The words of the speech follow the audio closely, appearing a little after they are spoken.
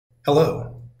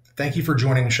Hello, thank you for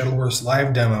joining Shuttleworth's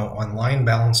live demo on line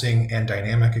balancing and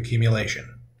dynamic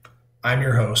accumulation. I'm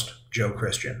your host, Joe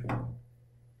Christian.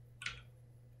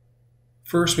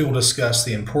 First, we will discuss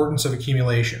the importance of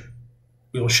accumulation.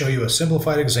 We will show you a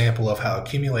simplified example of how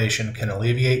accumulation can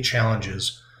alleviate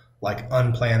challenges like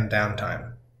unplanned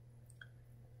downtime.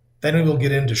 Then we will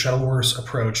get into Shuttleworth's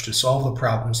approach to solve the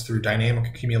problems through dynamic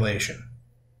accumulation.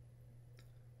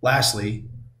 Lastly,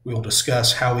 we will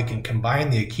discuss how we can combine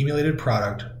the accumulated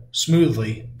product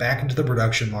smoothly back into the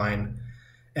production line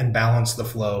and balance the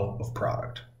flow of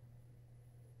product.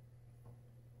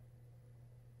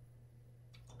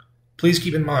 Please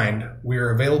keep in mind, we are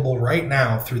available right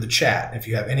now through the chat if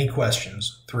you have any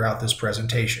questions throughout this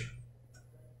presentation.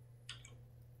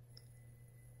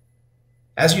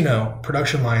 As you know,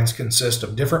 production lines consist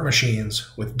of different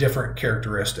machines with different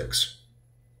characteristics.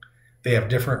 They have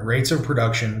different rates of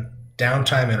production,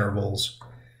 downtime intervals,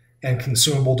 and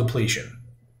consumable depletion.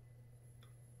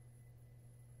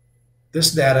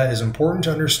 This data is important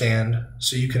to understand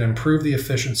so you can improve the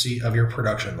efficiency of your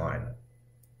production line.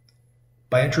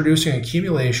 By introducing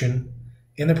accumulation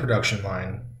in the production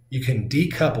line, you can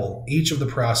decouple each of the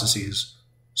processes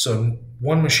so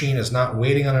one machine is not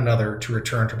waiting on another to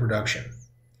return to production.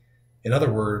 In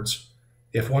other words,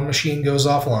 if one machine goes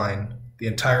offline, the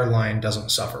entire line doesn't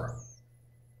suffer.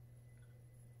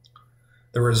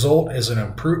 The result is an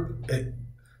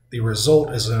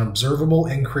observable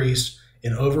increase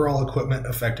in overall equipment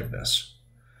effectiveness.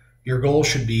 Your goal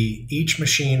should be each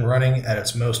machine running at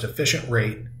its most efficient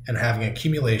rate, and having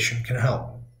accumulation can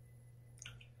help.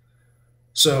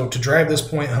 So to drive this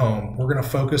point home, we're going to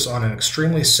focus on an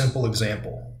extremely simple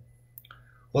example.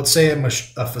 Let's say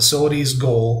a facility's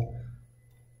goal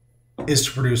is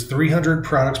to produce 300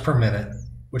 products per minute,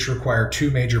 which require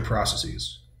two major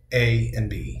processes, A and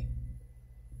B.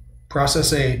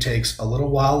 Process A takes a little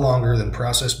while longer than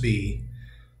process B,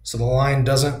 so the line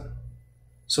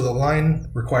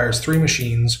requires three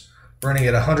machines running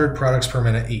at 100 products per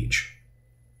minute each.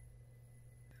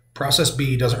 Process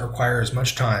B doesn't require as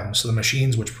much time, so the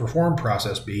machines which perform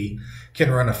process B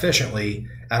can run efficiently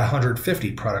at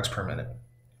 150 products per minute.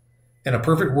 In a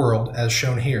perfect world, as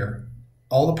shown here,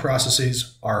 all the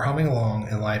processes are humming along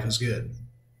and life is good.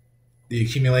 The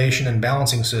accumulation and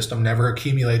balancing system never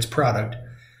accumulates product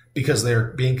because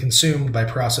they're being consumed by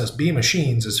process B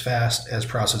machines as fast as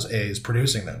process A is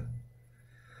producing them.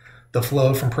 The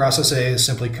flow from process A is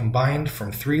simply combined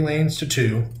from 3 lanes to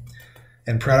 2,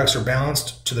 and products are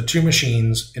balanced to the 2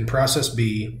 machines in process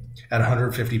B at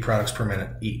 150 products per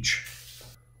minute each.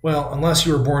 Well, unless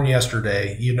you were born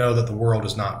yesterday, you know that the world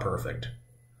is not perfect.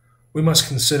 We must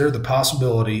consider the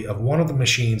possibility of one of the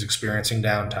machines experiencing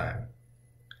downtime.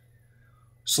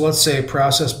 So let's say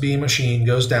process B machine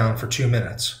goes down for 2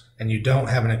 minutes and you don't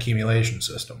have an accumulation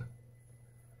system.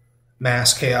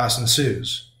 Mass chaos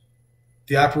ensues.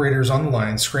 The operators on the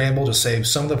line scramble to save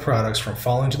some of the products from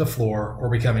falling to the floor or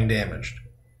becoming damaged.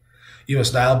 You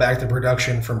must dial back the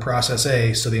production from process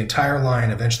A so the entire line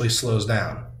eventually slows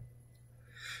down.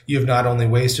 You have not only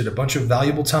wasted a bunch of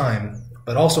valuable time,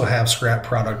 but also have scrap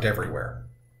product everywhere.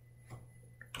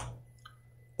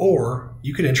 Or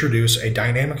you could introduce a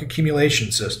dynamic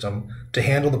accumulation system to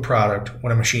handle the product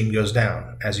when a machine goes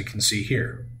down, as you can see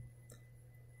here.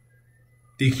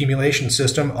 The accumulation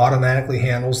system automatically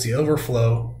handles the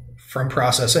overflow from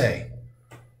process A.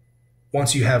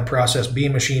 Once you have process B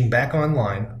machine back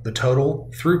online, the total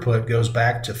throughput goes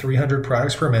back to 300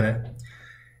 products per minute,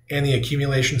 and the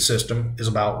accumulation system is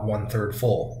about 1/3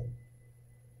 full.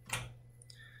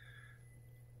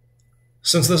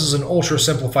 Since this is an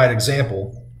ultra-simplified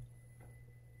example,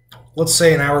 let's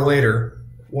say an hour later,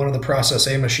 one of the process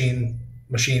A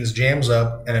machines jams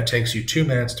up and it takes you 2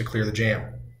 minutes to clear the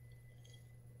jam.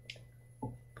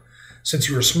 Since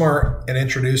you were smart and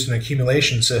introduced an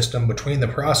accumulation system between the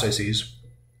processes,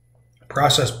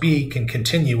 process B can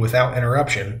continue without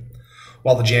interruption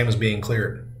while the jam is being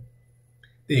cleared.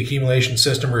 The accumulation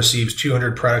system receives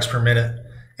 200 products per minute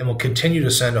and will continue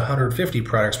to send 150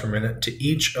 products per minute to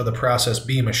each of the process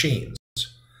B machines.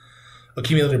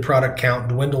 Accumulated product count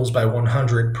dwindles by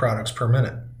 100 products per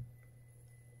minute.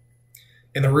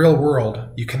 In the real world,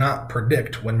 you cannot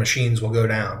predict when machines will go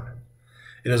down.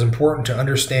 It is important to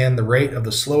understand the rate of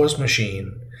the slowest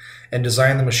machine and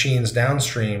design the machines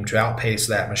downstream to outpace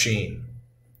that machine.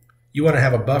 You want to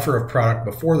have a buffer of product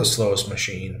before the slowest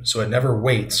machine so it never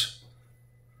waits,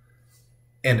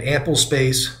 and ample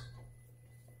space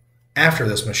after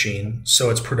this machine so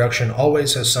its production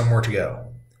always has somewhere to go.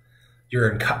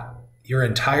 Your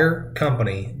entire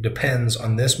company depends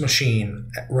on this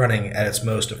machine running at its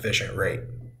most efficient rate.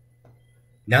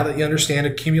 Now that you understand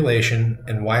accumulation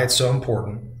and why it's so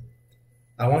important,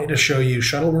 I want to show you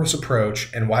Shuttleworth's approach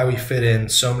and why we fit in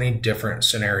so many different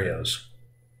scenarios.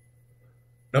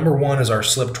 Number one is our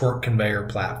slip torque conveyor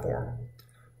platform.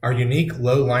 Our unique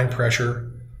low line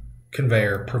pressure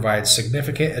conveyor provides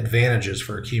significant advantages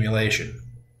for accumulation.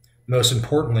 Most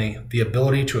importantly, the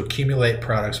ability to accumulate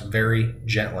products very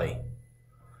gently.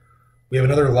 We have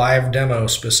another live demo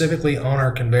specifically on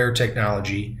our conveyor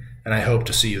technology, and I hope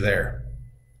to see you there.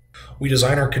 We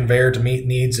design our conveyor to meet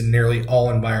needs in nearly all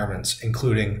environments,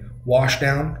 including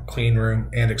washdown, clean room,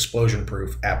 and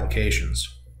explosion-proof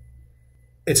applications.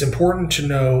 It's important to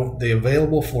know the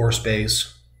available floor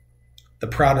space, the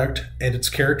product and its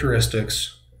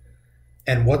characteristics,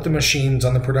 and what the machines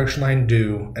on the production line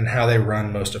do and how they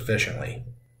run most efficiently.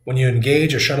 When you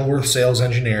engage a Shuttleworth sales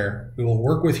engineer, we will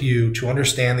work with you to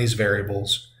understand these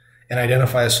variables and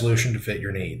identify a solution to fit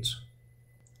your needs.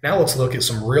 Now let's look at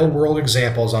some real-world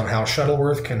examples on how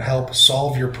Shuttleworth can help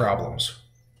solve your problems.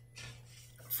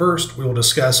 First, we will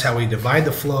discuss how we divide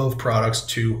the flow of products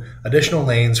to additional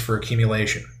lanes for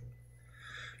accumulation.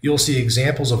 You'll see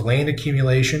examples of lane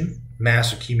accumulation,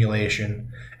 mass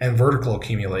accumulation, and vertical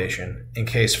accumulation in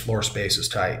case floor space is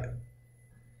tight.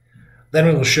 Then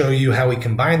we will show you how we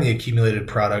combine the accumulated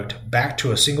product back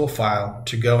to a single file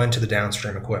to go into the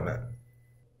downstream equipment.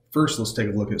 First, let's take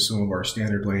a look at some of our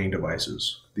standard laning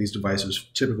devices. These devices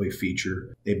typically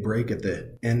feature a brake at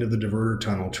the end of the diverter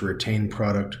tunnel to retain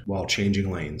product while changing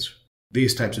lanes.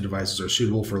 These types of devices are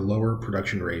suitable for lower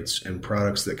production rates and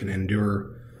products that can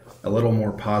endure a little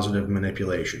more positive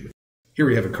manipulation. Here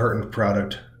we have a carton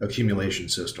product accumulation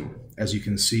system. As you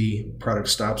can see, product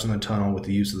stops in the tunnel with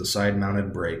the use of the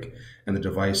side-mounted brake, and the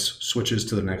device switches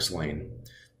to the next lane.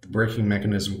 The braking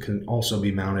mechanism can also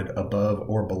be mounted above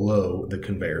or below the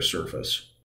conveyor surface.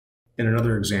 In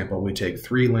another example, we take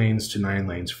 3 lanes to 9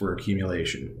 lanes for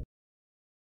accumulation.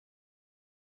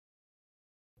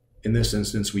 In this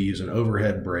instance, we use an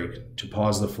overhead brake to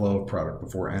pause the flow of product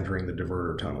before entering the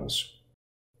diverter tunnels.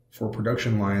 For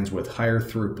production lines with higher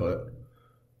throughput,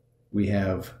 we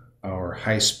have our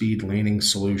high-speed laning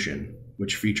solution,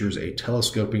 which features a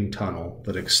telescoping tunnel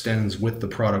that extends with the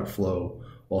product flow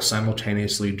while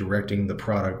simultaneously directing the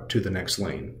product to the next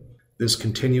lane. This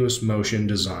continuous motion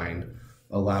design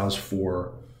allows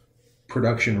for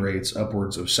production rates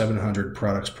upwards of 700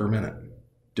 products per minute,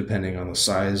 depending on the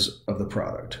size of the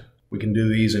product. We can do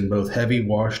these in both heavy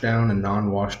washdown and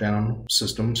non-washdown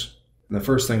systems. And the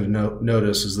first thing to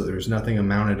notice is that there's nothing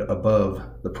mounted above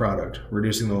the product,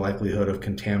 reducing the likelihood of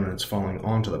contaminants falling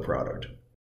onto the product.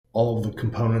 All of the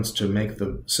components to make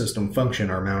the system function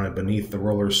are mounted beneath the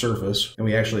roller surface, and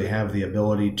we actually have the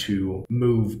ability to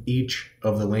move each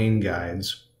of the lane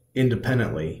guides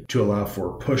independently to allow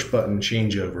for push-button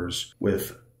changeovers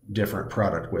with different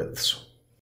product widths.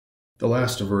 The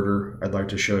last diverter I'd like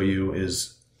to show you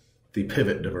is the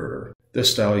pivot diverter.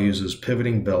 This style uses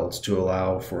pivoting belts to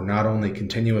allow for not only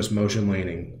continuous motion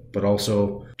laning, but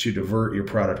also to divert your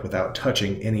product without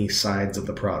touching any sides of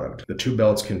the product. The 2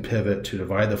 belts can pivot to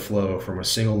divide the flow from a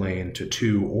single lane to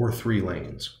 2 or 3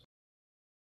 lanes.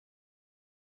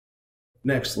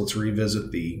 Next, let's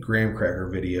revisit the graham cracker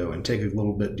video and take a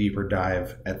little bit deeper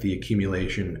dive at the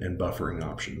accumulation and buffering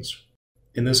options.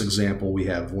 In this example, we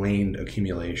have laned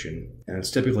accumulation, and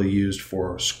it's typically used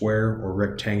for square or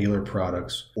rectangular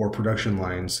products or production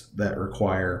lines that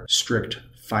require strict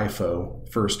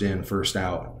FIFO, first in, first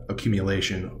out,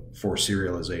 accumulation for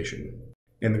serialization.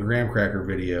 In the graham cracker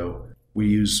video, we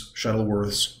use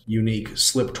Shuttleworth's unique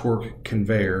slip torque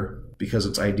conveyor because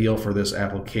it's ideal for this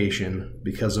application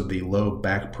because of the low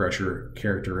back pressure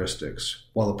characteristics.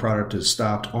 While the product is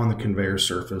stopped on the conveyor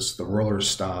surface, the rollers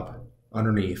stop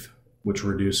underneath, which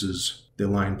reduces the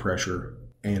line pressure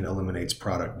and eliminates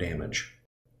product damage.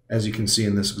 As you can see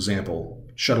in this example,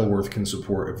 Shuttleworth can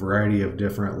support a variety of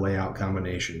different layout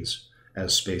combinations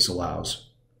as space allows.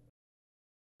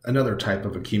 Another type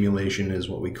of accumulation is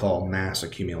what we call mass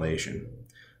accumulation.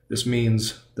 This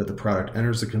means that the product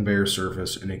enters the conveyor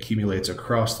surface and accumulates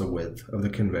across the width of the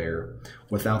conveyor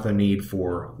without the need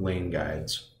for lane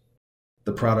guides.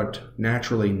 The product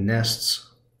naturally nests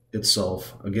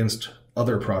itself against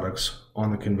other products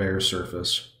on the conveyor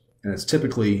surface, and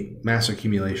mass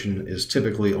accumulation is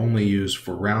typically only used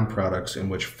for round products in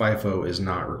which FIFO is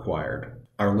not required.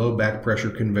 Our low back pressure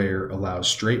conveyor allows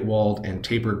straight-walled and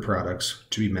tapered products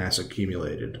to be mass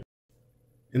accumulated.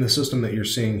 In the system that you're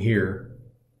seeing here,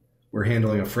 we're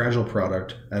handling a fragile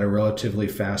product at a relatively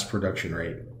fast production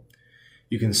rate.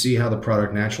 You can see how the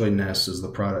product naturally nests as the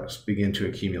products begin to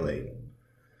accumulate.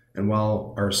 And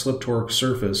while our slip torque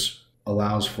surface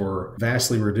allows for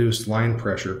vastly reduced line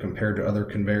pressure compared to other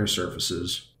conveyor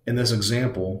surfaces. In this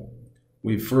example,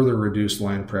 we've further reduced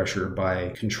line pressure by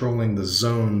controlling the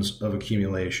zones of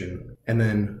accumulation, and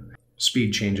then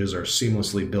speed changes are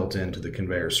seamlessly built into the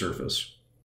conveyor surface.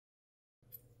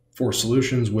 For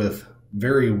solutions with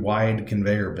very wide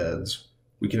conveyor beds,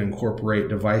 we can incorporate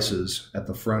devices at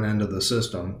the front end of the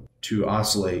system to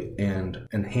oscillate and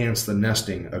enhance the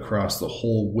nesting across the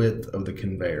whole width of the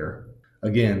conveyor.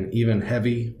 Again, even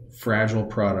heavy, fragile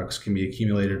products can be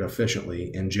accumulated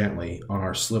efficiently and gently on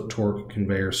our slip torque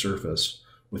conveyor surface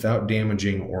without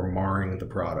damaging or marring the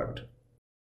product.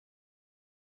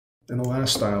 And the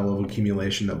last style of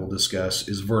accumulation that we'll discuss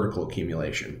is vertical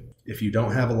accumulation. If you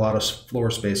don't have a lot of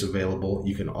floor space available,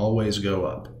 you can always go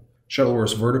up.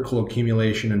 Shuttleworth's vertical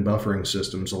accumulation and buffering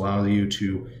systems allow you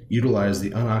to utilize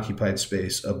the unoccupied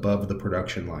space above the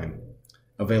production line,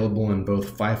 available in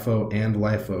both FIFO and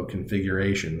LIFO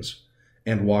configurations,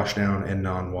 and washdown and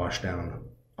non-washdown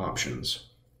options.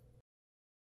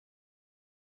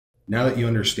 Now that you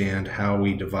understand how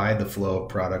we divide the flow of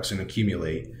products and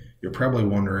accumulate, you're probably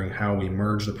wondering how we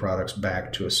merge the products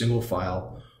back to a single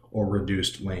file or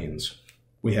reduced lanes.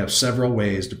 We have several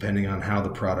ways depending on how the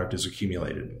product is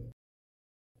accumulated.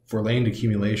 For laned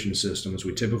accumulation systems,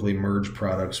 we typically merge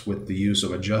products with the use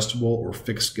of adjustable or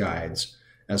fixed guides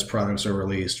as products are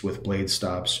released with blade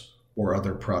stops or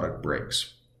other product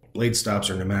brakes. Blade stops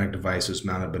are pneumatic devices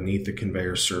mounted beneath the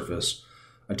conveyor surface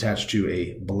attached to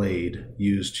a blade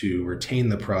used to retain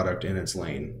the product in its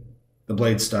lane. The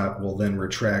blade stop will then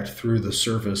retract through the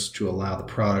surface to allow the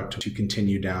product to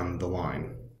continue down the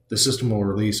line. The system will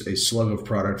release a slug of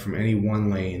product from any one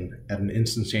lane at an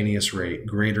instantaneous rate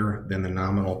greater than the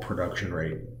nominal production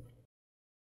rate.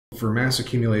 For mass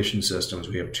accumulation systems,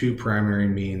 we have two primary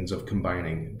means of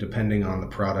combining, depending on the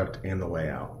product and the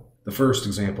layout. The first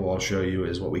example I'll show you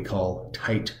is what we call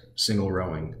tight single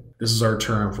rowing. This is our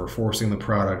term for forcing the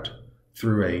product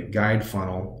through a guide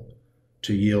funnel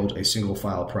to yield a single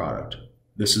file product.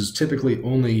 This is typically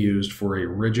only used for a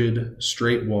rigid,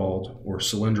 straight-walled, or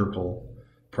cylindrical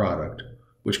product,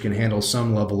 which can handle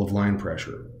some level of line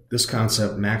pressure. This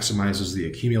concept maximizes the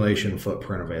accumulation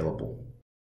footprint available.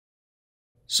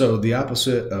 So the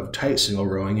opposite of tight single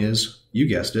rowing is, you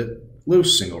guessed it,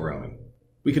 loose single rowing.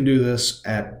 We can do this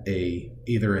at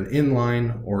either an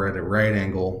inline or at a right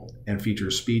angle and feature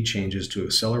speed changes to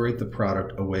accelerate the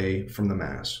product away from the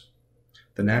mass.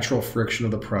 The natural friction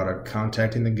of the product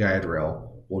contacting the guide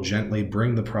rail will gently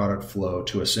bring the product flow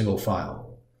to a single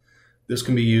file. This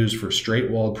can be used for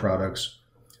straight-walled products,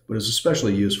 but is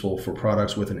especially useful for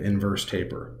products with an inverse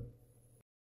taper.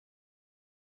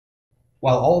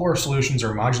 While all of our solutions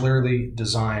are modularly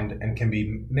designed and can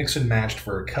be mixed and matched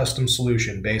for a custom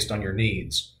solution based on your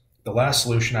needs, the last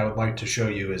solution I would like to show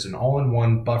you is an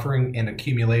all-in-one buffering and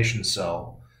accumulation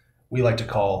cell we like to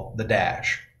call the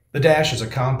Dash. The Dash is a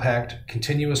compact,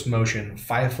 continuous motion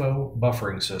FIFO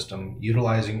buffering system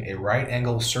utilizing a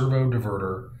right-angle servo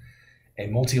diverter, a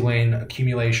multi-lane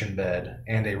accumulation bed,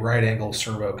 and a right-angle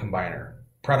servo combiner.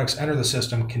 Products enter the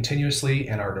system continuously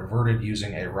and are diverted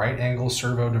using a right-angle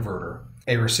servo diverter.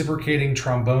 A reciprocating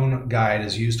trombone guide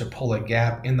is used to pull a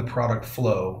gap in the product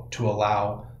flow to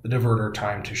allow the diverter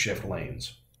time to shift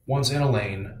lanes. Once in a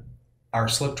lane, our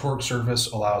slip torque surface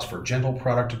allows for gentle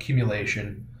product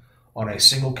accumulation on a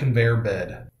single conveyor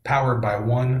bed powered by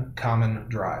one common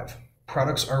drive.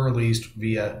 Products are released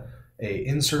via a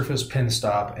in-surface pin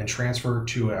stop and transferred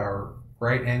to our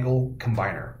right-angle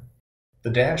combiner. The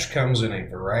Dash comes in a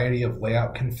variety of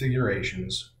layout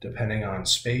configurations depending on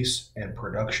space and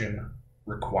production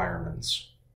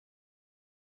requirements.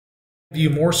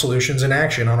 View more solutions in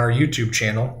action on our YouTube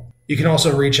channel. You can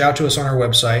also reach out to us on our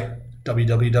website,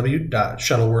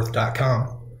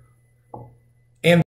 www.shuttleworth.com.